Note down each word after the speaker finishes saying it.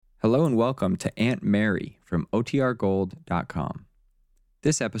Hello and welcome to Aunt Mary from OTRGold.com.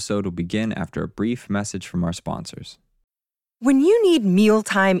 This episode will begin after a brief message from our sponsors. When you need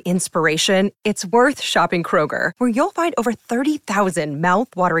mealtime inspiration, it's worth shopping Kroger, where you'll find over 30,000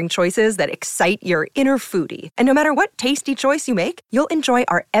 mouth-watering choices that excite your inner foodie. And no matter what tasty choice you make, you'll enjoy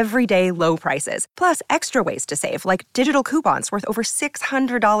our everyday low prices, plus extra ways to save, like digital coupons worth over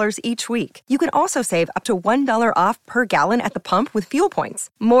 $600 each week. You can also save up to $1 off per gallon at the pump with fuel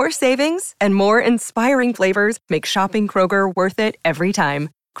points. More savings and more inspiring flavors make shopping Kroger worth it every time.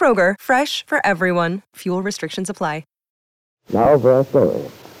 Kroger, fresh for everyone. Fuel restrictions apply. Now for our story.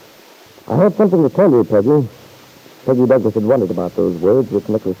 I have something to tell you, Peggy. Peggy Douglas had wondered about those words which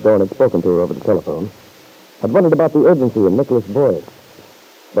Nicholas Dorn had spoken to her over the telephone. Had wondered about the urgency in Nicholas' voice.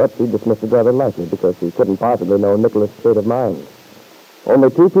 But she dismissed it rather lightly because she couldn't possibly know Nicholas' state of mind. Only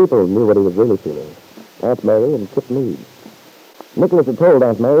two people knew what he was really feeling. Aunt Mary and Kitt Meade. Nicholas had told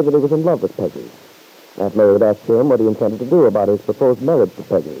Aunt Mary that he was in love with Peggy. Aunt Mary had asked him what he intended to do about his proposed marriage to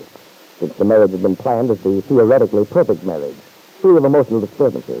Peggy, since the marriage had been planned as the theoretically perfect marriage, free of emotional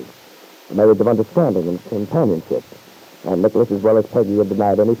disturbances, a marriage of understanding and companionship, and Nicholas, as well as Peggy, had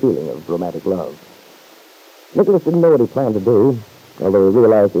denied any feeling of romantic love. Nicholas didn't know what he planned to do, although he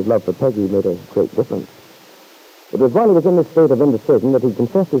realized his love for Peggy made a great difference. It was while he was in this state of indecision that he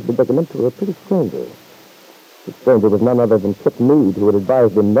confessed his predicament to a pretty stranger. The stranger was none other than Kitt Meade, who had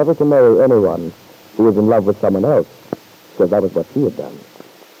advised him never to marry anyone who was in love with someone else, because that was what she had done.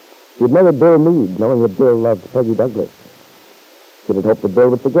 He had married Bill Meade, knowing that Bill loved Peggy Douglas. He had hoped that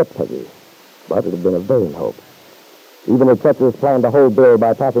Bill would forget Peggy, but it had been a vain hope. Even his treacherous plan to hold Bill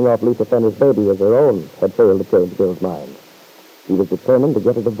by passing off Lisa Fenner's baby as her own had failed to change Bill's mind. He was determined to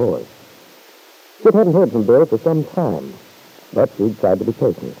get a divorce. Kitt hadn't heard from Bill for some time, but she'd tried to be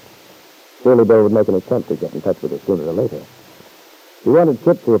patient. Surely Bill would make an attempt to get in touch with her sooner or later. He wanted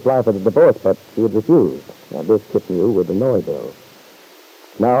Kitt to apply for the divorce, but she had refused, and this Kitt knew would annoy Bill.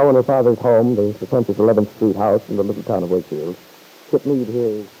 Now, in her father's home, the pretentious 11th Street house in the little town of Wakefield, Kitt Meade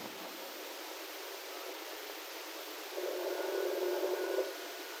hears...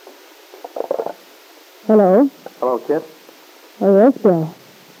 Hello? Hello, Kitt. Oh, yes, Bill.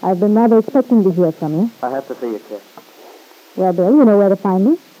 I've been rather expecting to hear from you. I have to see you, Kitt. Well, Bill, you know where to find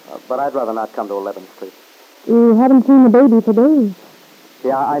me. But I'd rather not come to 11th Street. You haven't seen the baby for days.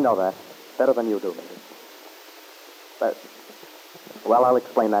 Yeah, I know that. Better than you do, maybe. But, well, I'll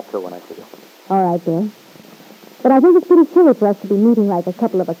explain that, too, when I see you. All right, Bill. But I think it's pretty silly for us to be meeting like a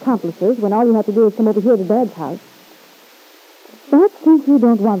couple of accomplices when all you have to do is come over here to Dad's house. But since you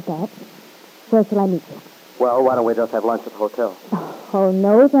don't want that, where shall I meet you? Well, why don't we just have lunch at the hotel? Oh,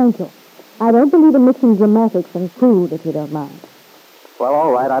 no, thank you. I don't believe in mixing dramatics and food, if you don't mind. Well,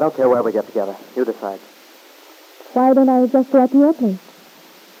 all right. I don't care where we get together. You decide. Why don't I just go out to your place?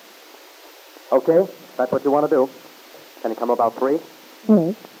 Okay, that's what you want to do. Can you come about 3?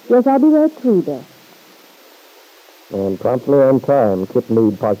 Yes. Yes, I'll be there at 3, Bill. And promptly on time, Kitt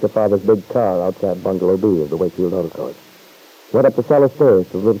Meade parked her father's big car outside Bungalow B of the Wakefield Auto Court. Went up the cellar stairs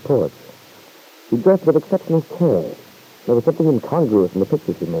to the little porch. She dressed with exceptional care. There was something incongruous in the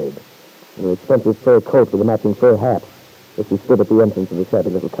picture she made. In her expensive fur coat with a matching fur hat, as she stood at the entrance of the shabby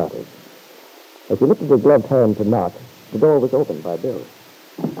little cottage. As she lifted her gloved hand to knock, the door was opened by Bill.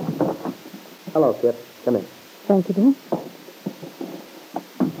 Hello, Kitt. Come in. Thank you, Bill.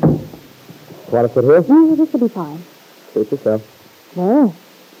 Want to sit here? Oh, this will be fine. Suit yourself. Well,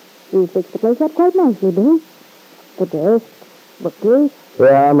 you fixed the place up quite nicely, Bill. The desk, bookcase.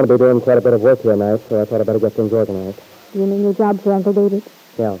 Yeah, I'm going to be doing quite a bit of work here tonight, so I thought I'd better get things organized. You mean your job for Uncle David?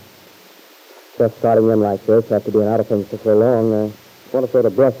 Yeah. Just starting in like this, after being out of things for so long, I want to sort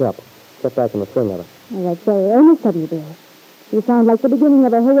of brush up. Get back in the swing of it. Well, that's very earnest of you, Bill. You sound like the beginning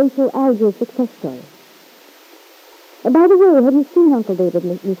of a Horatio Alger success story. By the way, have you seen Uncle David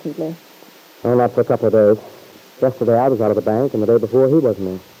recently? Oh, not for a couple of days. Yesterday I was out of the bank, and the day before he wasn't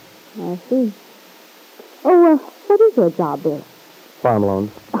in. I see. Oh, what is your job, Bill? Farm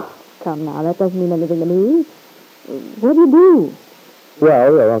loans. Oh, come now, that doesn't mean anything to me. What do you do?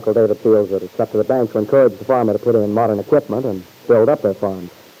 Well, your Uncle David feels that it's up to the bank to encourage the farmer to put in modern equipment and build up their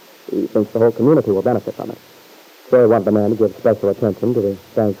farms. He thinks the whole community will benefit from it. So he wanted the man to give special attention to the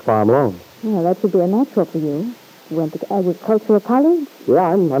bank's farm loans. Well, that should be a natural for you. You went to agricultural college?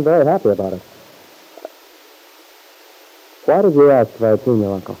 Yeah, I'm very happy about it. Why did you ask if I had seen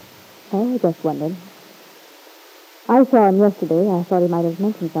your uncle? Oh, I just wondered. I saw him yesterday. I thought he might have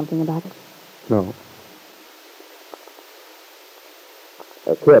mentioned something about it. No.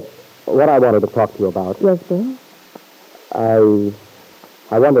 Kitt, what I wanted to talk to you about... Yes, Bill?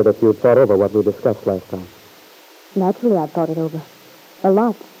 I wondered if you'd thought over what we discussed last time. Naturally, I've thought it over. A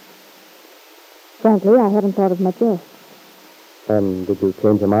lot. Frankly, I haven't thought of much else. And did you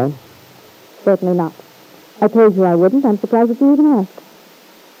change your mind? Certainly not. I told you I wouldn't. I'm surprised that you even asked.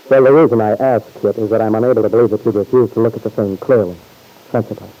 Well, the reason I asked, Kitt, is that I'm unable to believe that you'd refuse to look at the thing clearly,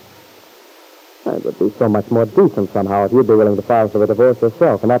 sensibly. It would be so much more decent somehow if you'd be willing to file for the divorce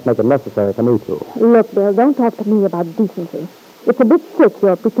yourself and not make it necessary for me to. Look, Bill, don't talk to me about decency. It's a bit sick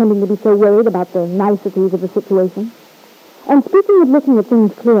you're pretending to be so worried about the niceties of the situation. And speaking of looking at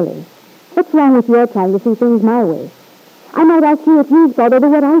things clearly, what's wrong with your trying to see things my way? I might ask you if you've thought over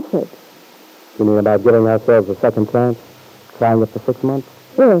what I said. You mean about giving ourselves a second chance? Trying it for 6 months?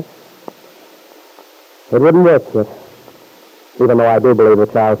 Yes. It wouldn't work, Kitt. Even though I do believe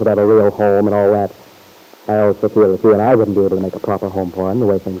that Charles would have a real home and all that, I also feel that you and I wouldn't be able to make a proper home for him the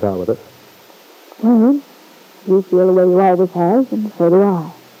way things are with us. Well, you feel the way you always have, and so do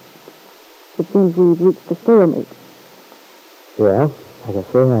I. It seems we've reached a stalemate. Yeah, I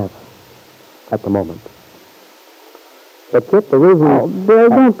guess we have. At the moment. But, Kitt, the reason... Oh, Bill,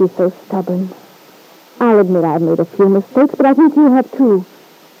 don't be so stubborn. I'll admit I've made a few mistakes, but I think you have too.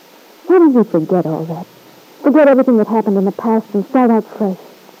 Why don't we forget all that? Forget everything that happened in the past and start out fresh.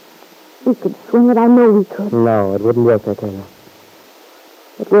 We could swing it, I know we could. No, it wouldn't work, I tell you.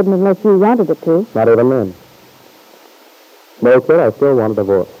 It wouldn't unless you wanted it to. Not even then. No, Kitt, I still want a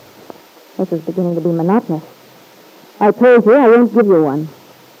divorce. This is beginning to be monotonous. I told you I won't give you one.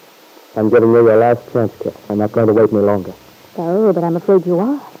 I'm giving you your last chance, Kitt. I'm not going to wait any longer. Oh, but I'm afraid you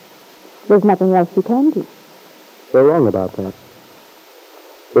are. There's nothing else you can do. You're wrong about that.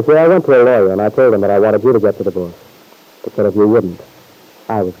 You see, I went to a lawyer and I told him that I wanted you to get the divorce. But that if you wouldn't,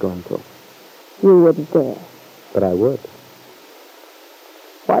 I was going to. You wouldn't dare. But I would.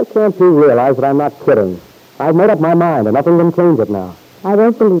 Why can't you realize that I'm not kidding? I've made up my mind and nothing can change it now. I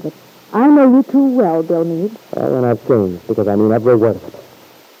don't believe it. I know you too well, Bill Meade. Well, then I've changed because I mean every word of it.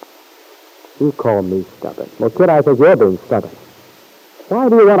 You call me stubborn. Well, Kid, I think you're being stubborn. Why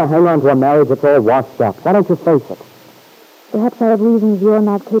do you want to hang on to a marriage that's all washed up? Why don't you face it? Perhaps I have reasons you're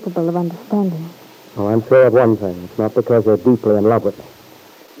not capable of understanding. Oh, I'm sure of one thing. It's not because you're deeply in love with me.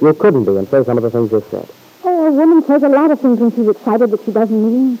 You couldn't be and say some of the things you said. Oh, a woman says a lot of things when she's excited that she doesn't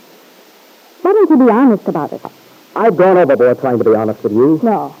mean. Why don't you be honest about it? I've gone overboard trying to be honest with you.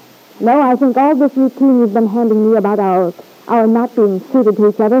 No, I think all this routine you've been handing me about our not being suited to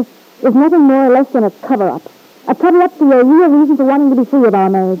each other is nothing more or less than a cover-up. A cover-up to your real reason for wanting to be free of our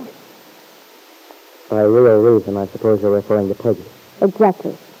marriage. By real reason, I suppose you're referring to Peggy.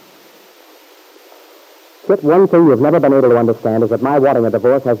 Exactly. Kit, one thing you've never been able to understand is that my wanting a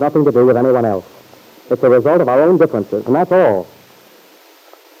divorce has nothing to do with anyone else. It's a result of our own differences, and that's all.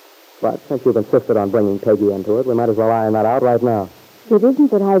 But since you've insisted on bringing Peggy into it, we might as well iron that out right now. It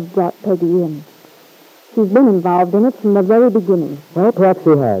isn't that I've brought Peggy in. She's been involved in it from the very beginning. Well, perhaps she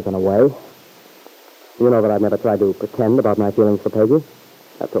has, in a way. You know that I've never tried to pretend about my feelings for Peggy.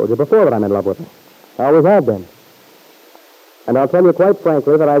 I've told you before that I'm in love with her. I always have been. And I'll tell you quite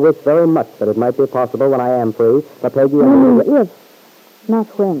frankly that I wish very much that it might be possible when I am free for Peggy and me... If, not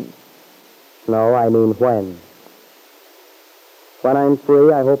when. No, I mean when. When I'm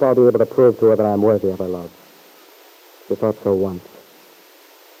free, I hope I'll be able to prove to her that I'm worthy of her love. She thought so once.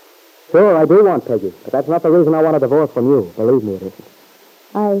 Sure, I do want Peggy, but that's not the reason I want a divorce from you. Believe me, it isn't.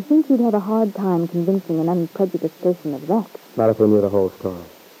 I think you'd have a hard time convincing an unprejudiced person of that. Not if we knew the whole story.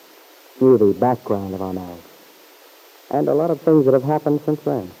 Knew the background of our marriage. And a lot of things that have happened since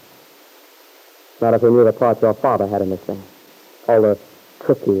then. Not if we knew the part your father had in this thing. All the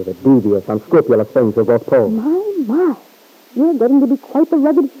tricky, the devious, unscrupulous things we both pulled. My. You're getting to be quite the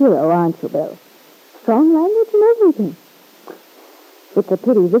rugged hero, aren't you, Bill? Strong language and everything. It's a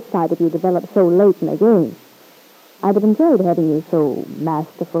pity this side of you developed so late in the game. I'd have enjoyed having you so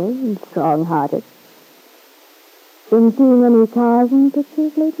masterful and strong-hearted. Been seeing any Tarzan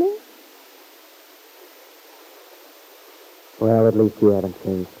pictures lately? Well, at least you haven't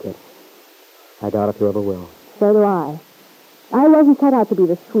changed, Kit. I doubt if you ever will. So do I. I wasn't cut out to be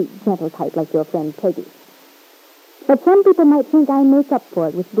the sweet, gentle type like your friend Peggy. But some people might think I make up for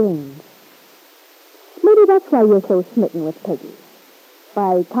it with brains. Maybe that's why you're so smitten with Peggy.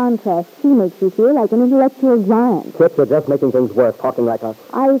 By contrast, she makes you feel like an intellectual giant. Kit, you're just making things worse, talking like a...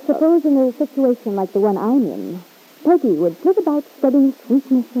 I suppose in a situation like the one I'm in, Peggy would flit about studying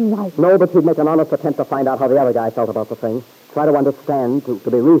sweetness and life. No, but she'd make an honest attempt to find out how the other guy felt about the thing. Try to understand, to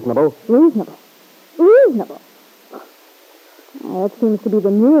be reasonable. Reasonable? That seems to be the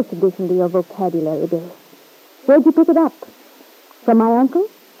newest addition to your vocabulary, Bill. Where'd you pick it up? From my uncle?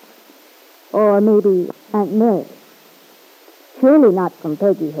 Or maybe Aunt Mary? Surely not from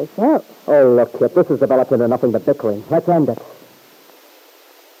Peggy herself. Oh, look, Kit, this has developed into nothing but bickering. Let's end it.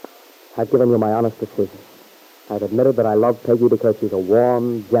 I've given you my honest decision. I've admitted that I love Peggy because she's a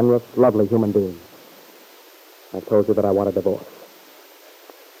warm, generous, lovely human being. I've told you that I want a divorce.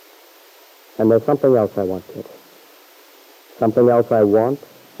 And there's something else I want, Kitt. Something else I want,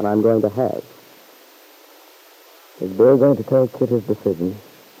 and I'm going to have. Is Bill going to tell Kitt his decision?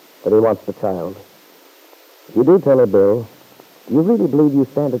 That he wants the child? If you do tell her, Bill, do you really believe you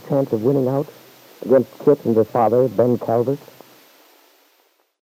stand a chance of winning out against Kitt and her father, Ben Calvert?